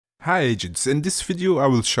Hi agents, in this video I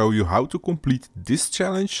will show you how to complete this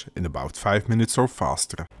challenge in about 5 minutes or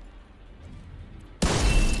faster.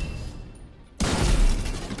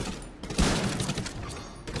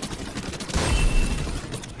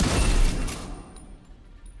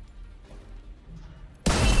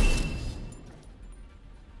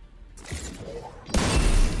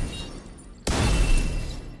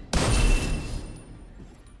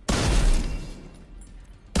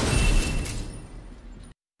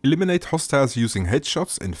 Eliminate hostiles using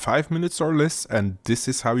headshots in 5 minutes or less, and this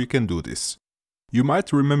is how you can do this. You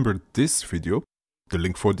might remember this video, the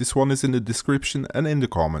link for this one is in the description and in the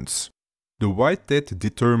comments. The White Dead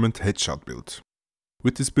Determined Headshot build.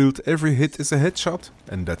 With this build every hit is a headshot,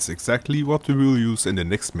 and that's exactly what we will use in the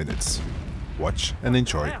next minutes. Watch and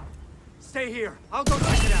enjoy. Stay here, I'll go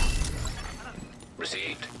check it out.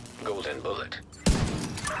 Received. Golden bullet.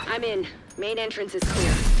 I'm in. Main entrance is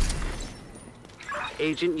clear.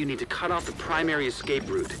 Agent, you need to cut off the primary escape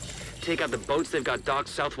route. Take out the boats they've got docked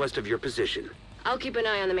southwest of your position. I'll keep an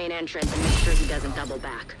eye on the main entrance and make sure he doesn't double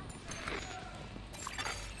back.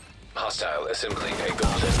 Hostile assembling a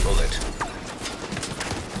golden bullet.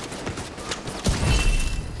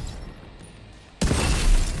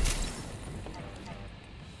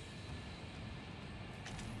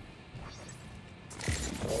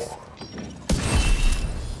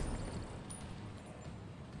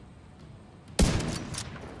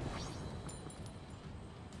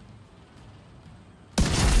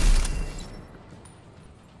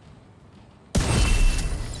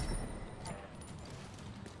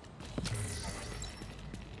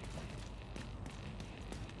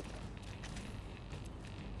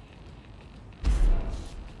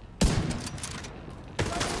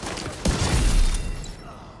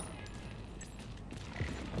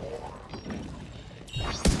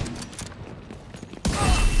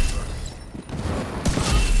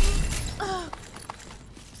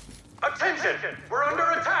 Attention! We're under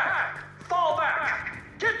attack! Fall back!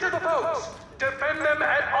 Get to the boats! Defend them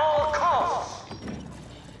at all costs!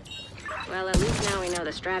 Well, at least now we know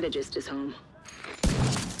the strategist is home.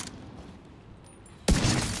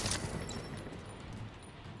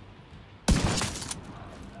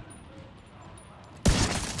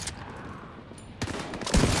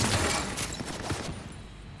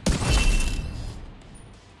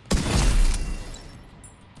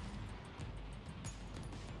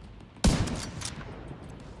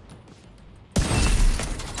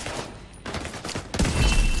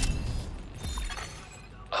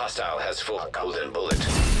 Hostile has full golden bullet.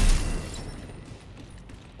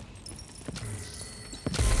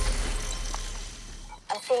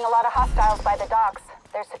 I'm seeing a lot of hostiles by the docks.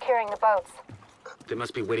 They're securing the boats. They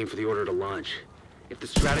must be waiting for the order to launch. If the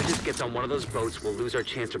strategist gets on one of those boats, we'll lose our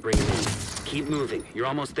chance to bring him in. Keep moving. You're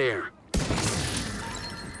almost there.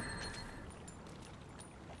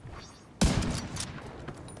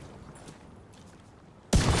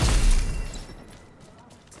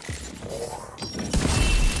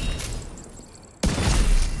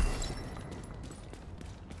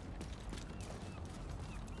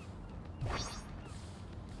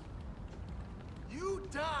 You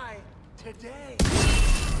die today!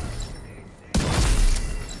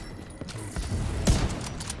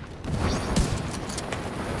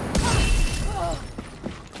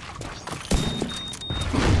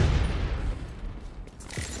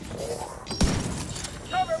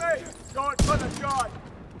 Cover me! Going for the shot!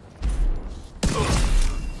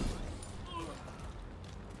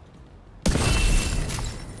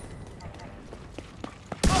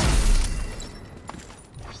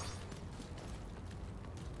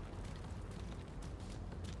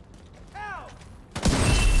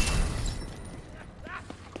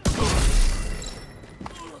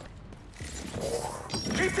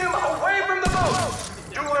 Keep them away from the boat!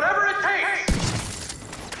 Do whatever it takes!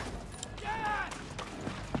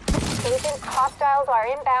 Agent, hostiles are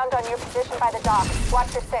inbound on your position by the docks.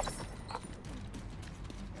 Watch your six.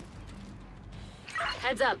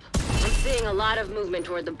 Heads up. I'm seeing a lot of movement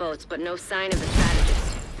toward the boats, but no sign of the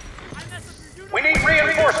strategist. We need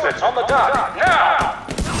reinforcements on the dock, now!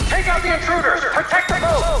 Take out the intruders! Protect the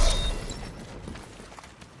boats!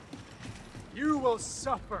 You will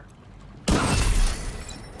suffer.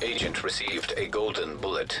 Agent received a golden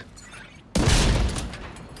bullet.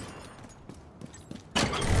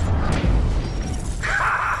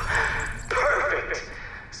 Perfect!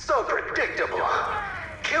 So predictable.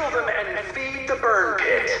 Kill them and feed the burn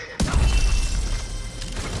pit.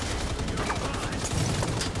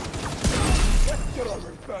 Let's get on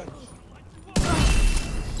revenge.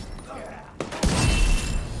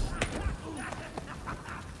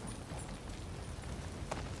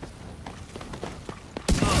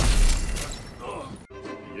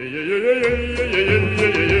 yeah, yeah, yeah, yeah, yeah, yeah, yeah.